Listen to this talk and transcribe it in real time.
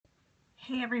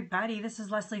Hey everybody, this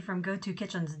is Leslie from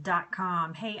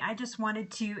GoToKitchens.com. Hey, I just wanted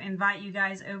to invite you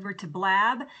guys over to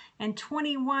Blab in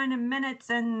 21 minutes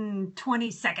and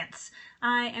 20 seconds.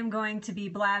 I am going to be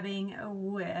blabbing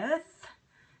with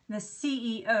the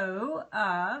CEO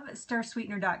of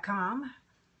StirSweetener.com,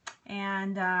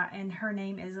 and her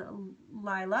name is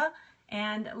Lila.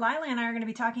 And Lila and I are going to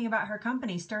be talking about her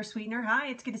company, Stir Sweetener. Hi,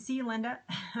 it's good to see you, Linda.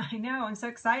 I know, I'm so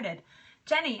excited.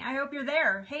 Jenny, I hope you're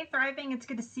there. Hey, Thriving, it's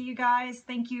good to see you guys.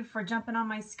 Thank you for jumping on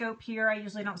my scope here. I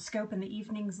usually don't scope in the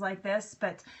evenings like this,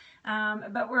 but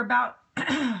we're about,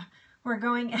 we're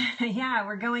going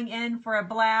in for a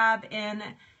blab in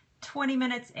 20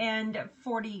 minutes and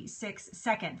 46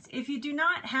 seconds. If you do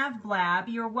not have Blab,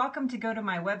 you're welcome to go to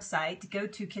my website,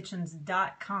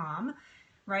 GoToKitchens.com.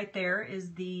 Right there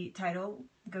is the title,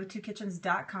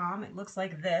 GoToKitchens.com. It looks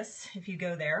like this if you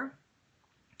go there.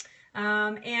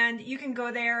 And you can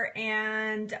go there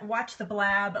and watch the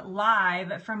Blab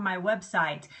live from my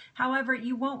website. However,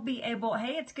 you won't be able,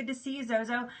 hey, it's good to see you,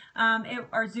 Zozo,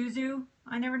 or Zuzu.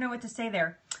 I never know what to say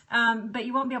there. But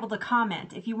you won't be able to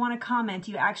comment. If you want to comment,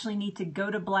 you actually need to go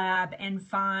to Blab and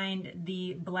find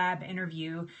the Blab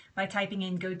interview by typing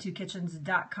in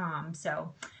GoToKitchens.com.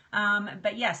 So,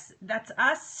 but yes, that's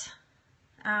us.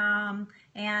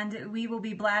 And we will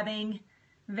be blabbing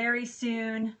very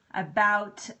soon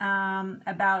about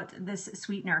this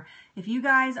sweetener. If you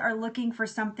guys are looking for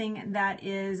something that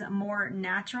is more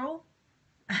natural,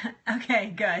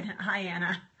 okay, good. Hi,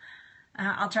 Anna.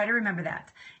 I'll try to remember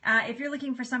that. If you're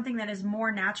looking for something that is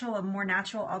more natural, a more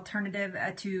natural alternative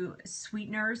to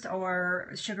sweeteners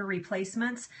or sugar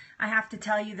replacements, I have to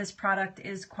tell you this product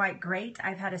is quite great.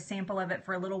 I've had a sample of it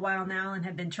for a little while now and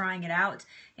have been trying it out,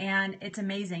 and it's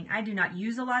amazing. I do not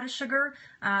use a lot of sugar,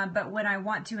 but when I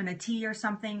want to in a tea or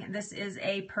something, this is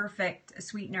a perfect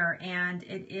sweetener, and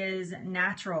it is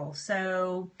natural.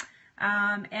 So,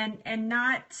 and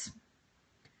not...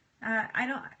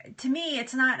 to me,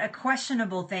 it's not a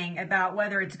questionable thing about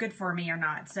whether it's good for me or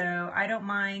not. So I don't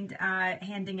mind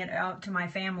handing it out to my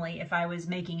family if I was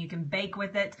making. You can bake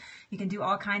with it. You can do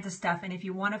all kinds of stuff. And if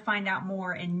you want to find out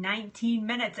more in 19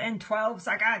 minutes and 12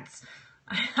 seconds,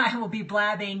 I will be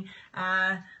blabbing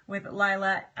with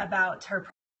Lila about her.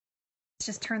 Let's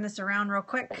just turn this around real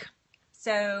quick.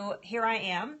 So here I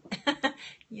am.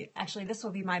 Actually, this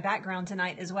will be my background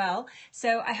tonight as well.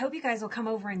 So I hope you guys will come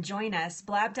over and join us.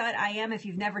 Blab.im, if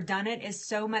you've never done it, is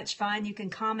so much fun. You can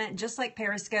comment just like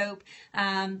Periscope.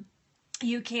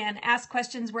 You can ask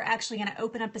questions. We're actually going to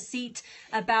open up a seat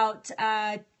about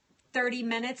 30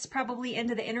 minutes probably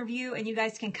into the interview, and you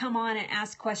guys can come on and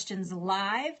ask questions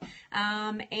live.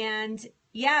 And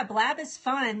yeah, Blab is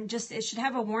fun. Just it should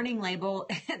have a warning label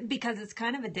because it's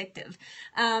kind of addictive.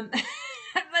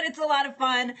 But it's a lot of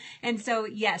fun. And so,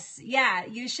 yes, yeah,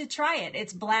 you should try it.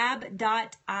 It's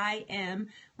Blab.im.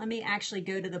 Let me actually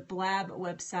go to the Blab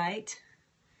website.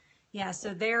 Yeah,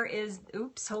 so there is,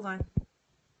 oops, hold on.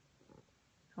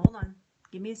 Hold on.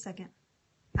 Give me a second.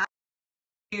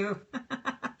 You.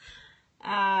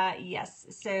 Yes,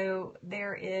 so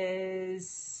there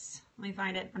is, let me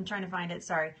find it. I'm trying to find it,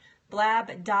 sorry.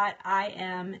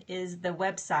 Blab.im is the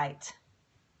website.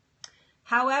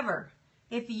 However,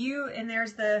 if you, and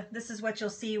there's the, this is what you'll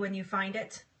see when you find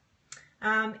it.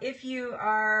 If you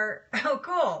are, oh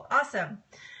cool, awesome.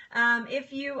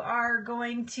 If you are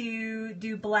going to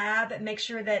do Blab, make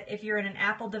sure that if you're in an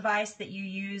Apple device that you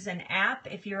use an app.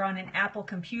 If you're on an Apple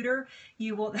computer,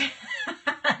 you will,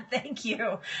 thank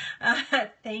you.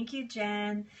 Thank you,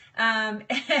 Jen.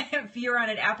 If you're on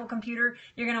an Apple computer,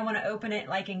 you're going to want to open it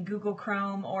like in Google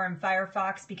Chrome or in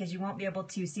Firefox because you won't be able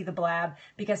to see the Blab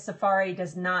because Safari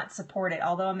does not support it.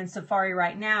 Although I'm in Safari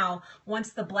right now,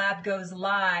 once the Blab goes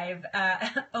live,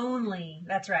 only,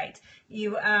 that's right,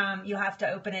 you have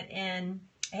to open it in,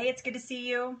 hey, it's good to see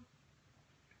you.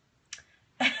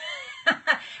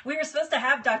 We were supposed to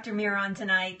have Dr. Mir on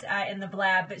tonight in the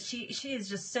Blab, but she is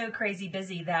just so crazy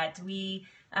busy that she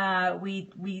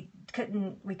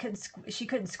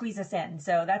couldn't squeeze us in,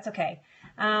 so that's okay.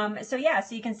 So yeah,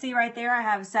 so you can see right there I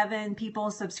have 7 people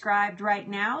subscribed right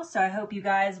now, so I hope you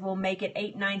guys will make it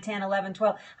 8, 9, 10, 11,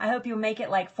 12. I hope you'll make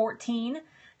it like 14.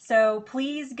 So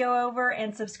please go over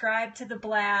and subscribe to the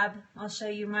Blab. I'll show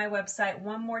you my website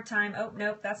one more time. Oh,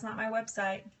 nope, that's not my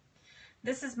website.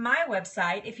 This is my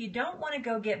website. If you don't want to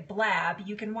go get Blab,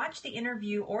 you can watch the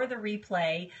interview or the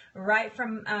replay right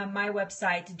from my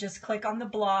website. Just click on the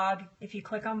blog. If you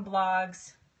click on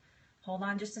blogs, hold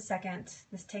on just a second.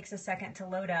 This takes a second to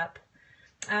load up.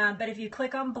 But if you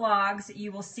click on blogs,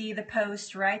 you will see the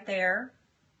post right there.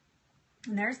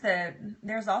 And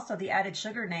there's also the added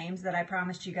sugar names that I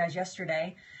promised you guys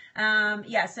yesterday.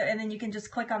 Yeah, so, and then you can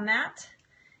just click on that,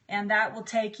 and that will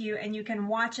take you, and you can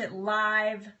watch it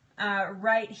live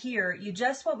right here. You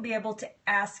just won't be able to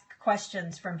ask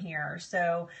questions from here.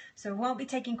 So we won't be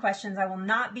taking questions. I will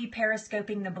not be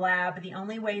periscoping the Blab. The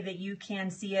only way that you can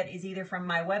see it is either from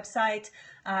my website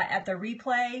at the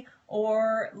replay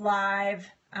or live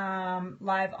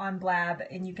on Blab,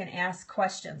 and you can ask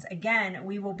questions. Again,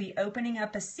 we will be opening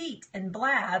up a seat in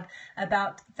Blab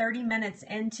about 30 minutes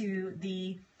into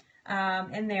the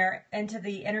into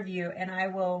the interview, and I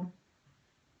will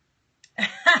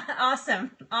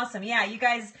awesome. Yeah, you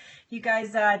guys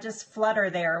just flutter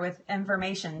there with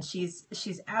information.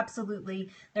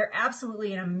 They're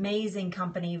absolutely an amazing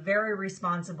company, very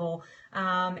responsible,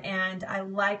 and I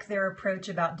like their approach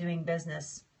about doing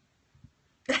business.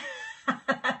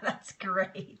 That's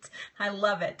great. I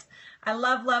love it. I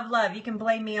love. You can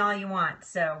blame me all you want.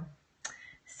 So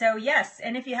yes,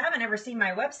 and if you haven't ever seen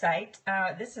my website,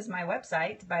 this is my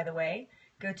website, by the way,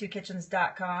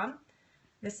 GoToKitchens.com.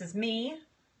 This is me,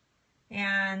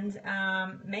 and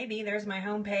maybe there's my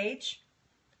home page.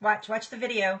 Watch the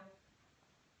video.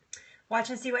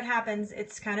 Watch and see what happens.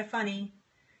 It's kind of funny.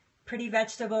 Pretty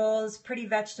vegetables, pretty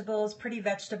vegetables, pretty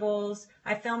vegetables.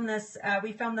 I filmed this.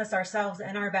 We filmed this ourselves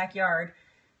in our backyard.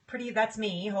 That's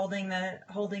me holding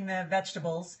the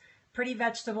vegetables. Pretty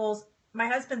vegetables. My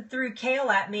husband threw kale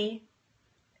at me,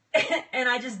 and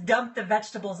I just dumped the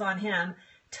vegetables on him.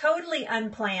 Totally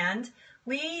unplanned.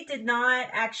 We did not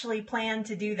actually plan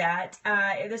to do that.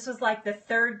 This was like the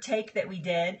third take that we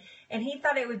did, and he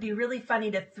thought it would be really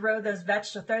funny to throw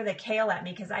the kale at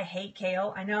me because I hate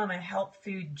kale. I know I'm a health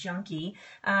food junkie,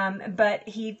 but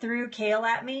he threw kale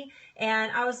at me,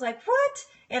 and I was like, what?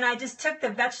 And I just took the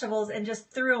vegetables and just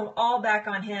threw them all back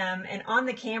on him, and on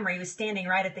the camera. He was standing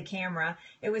right at the camera.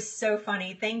 It was so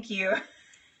funny. Thank you.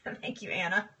 Thank you,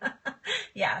 Anna.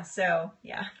 Yeah, so,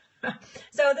 yeah.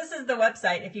 So this is the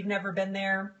website if you've never been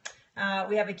there.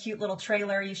 We have a cute little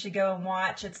trailer you should go and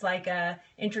watch. It's like a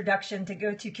introduction to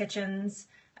Go To Kitchens,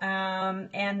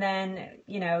 and then,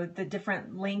 you know, the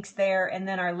different links there, and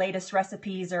then our latest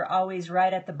recipes are always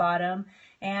right at the bottom.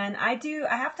 And I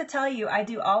have to tell you, I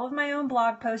do all of my own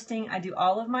blog posting. I do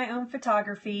all of my own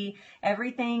photography.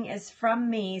 Everything is from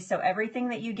me. So everything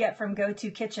that you get from Go To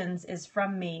Kitchens is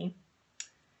from me.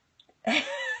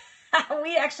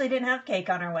 We actually didn't have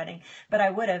cake on our wedding, but I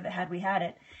would have had we had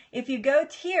it. If you go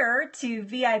here to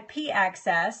VIP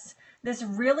access, this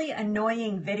really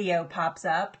annoying video pops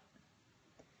up.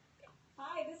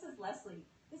 Hi, this is Leslie.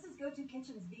 This is Go To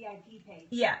Kitchen's VIP page.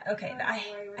 Yeah, okay.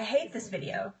 I hate this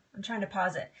video. I'm trying to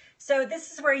pause it. So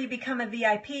this is where you become a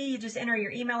VIP. You just enter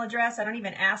your email address. I don't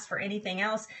even ask for anything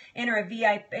else. Enter a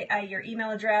VIP, your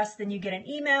email address. Then you get an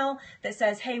email that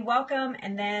says, hey, welcome.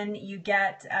 And then you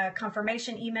get a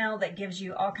confirmation email that gives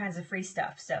you all kinds of free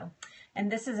stuff. So, and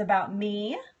this is about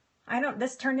me.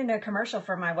 This turned into a commercial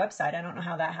for my website. I don't know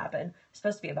how that happened. It's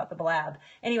supposed to be about the Blab.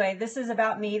 Anyway, this is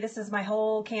about me. This is my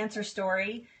whole cancer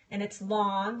story, and it's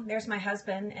long. There's my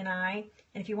husband and I.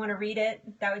 And if you want to read it,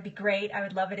 that would be great. I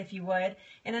would love it if you would.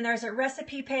 And then there's a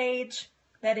recipe page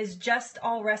that is just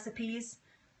all recipes.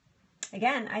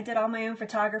 Again, I did all my own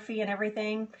photography and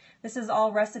everything. This is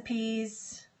all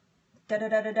recipes.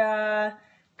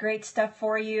 Great stuff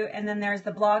for you. And then there's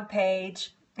the blog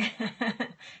page. And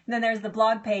then there's the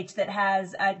blog page that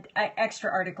has extra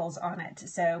articles on it.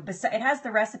 So it has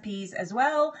the recipes as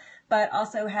well, but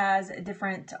also has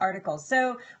different articles.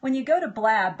 So when you go to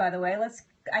Blab, by the way,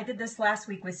 I did this last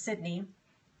week with Sydney.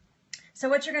 So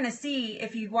what you're going to see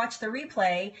if you watch the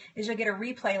replay is you'll get a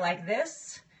replay like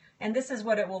this, and this is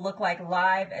what it will look like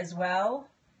live as well.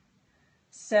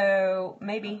 So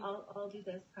maybe I'll do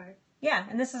this part. Yeah,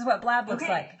 and this is what Blab looks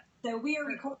like. So we are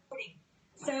recording.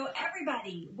 So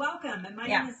everybody, welcome. And my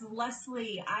name is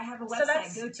Leslie. I have a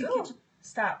website. Go to Kitchen.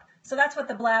 Stop. So that's what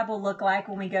the Blab will look like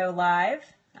when we go live.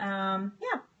 Yeah.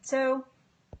 So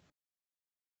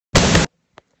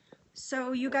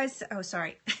you guys. Oh,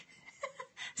 sorry.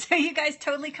 So you guys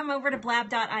totally come over to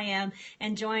Blab.im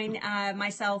and join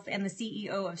myself and the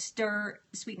CEO of Stir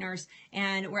Sweeteners,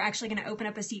 and we're actually going to open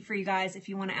up a seat for you guys if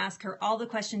you want to ask her all the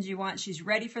questions you want. She's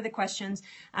ready for the questions.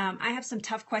 I have some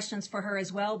tough questions for her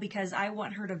as well because I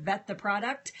want her to vet the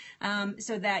product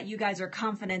so that you guys are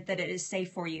confident that it is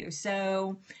safe for you.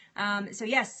 So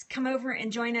yes, come over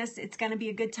and join us. It's going to be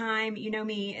a good time. You know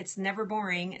me, it's never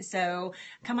boring. So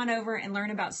come on over and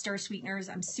learn about Stir Sweeteners.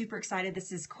 I'm super excited.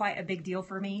 This is quite a big deal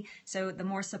for me. So the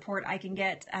more support I can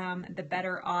get, the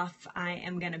better off I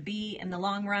am going to be in the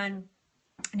long run.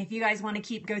 And if you guys want to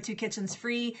keep Go To Kitchens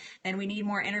free, then we need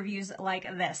more interviews like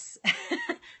this.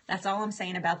 That's all I'm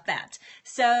saying about that.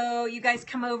 So you guys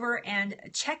come over and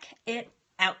check it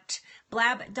out.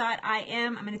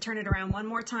 Blab.im. I'm going to turn it around one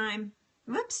more time.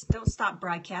 Whoops, don't stop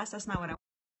broadcast. That's not what I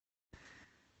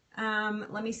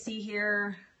let me see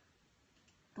here.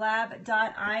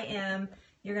 Blab.im.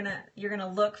 You're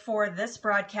gonna look for this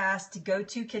broadcast to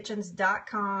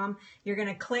GoToKitchens.com. You're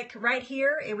gonna click right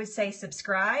here. It would say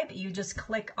subscribe. You just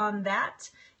click on that,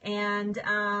 and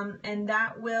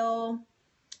that will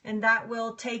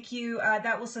take you.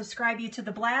 That will subscribe you to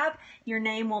the Blab. Your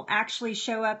name will actually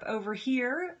show up over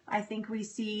here. I think we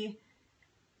see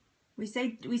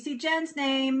Jen's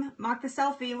name. Mock the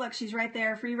selfie. Look, she's right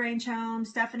there. Free Range Home.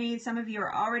 Stephanie, some of you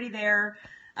are already there.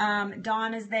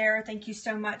 Dawn is there. Thank you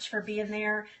so much for being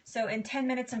there. So in 10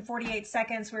 minutes and 48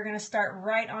 seconds, we're going to start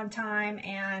right on time,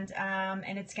 and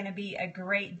it's going to be a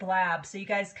great blab. So you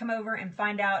guys come over and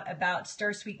find out about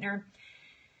stir sweetener.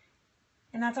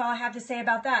 And that's all I have to say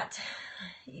about that.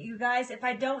 You guys, if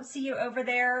I don't see you over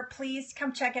there, please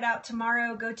come check it out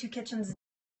tomorrow. Go to Kitchens.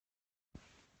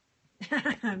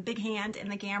 Big hand in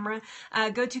the camera.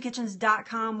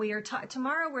 GoToKitchens.com.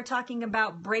 Tomorrow we're talking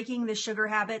about breaking the sugar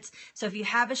habits. So if you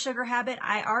have a sugar habit,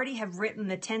 I already have written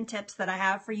the 10 tips that I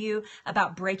have for you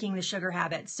about breaking the sugar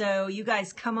habit. So you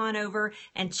guys come on over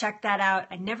and check that out.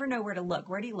 I never know where to look.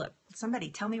 Where do you look? Somebody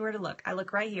tell me where to look. I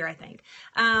look right here, I think.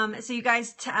 So you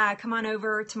guys come on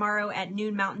over tomorrow at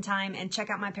noon Mountain Time and check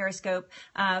out my Periscope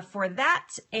for that.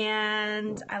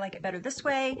 And I like it better this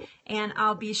way. And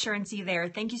I'll be sure and see you there.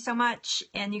 Thank you so much.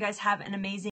 And you guys have an amazing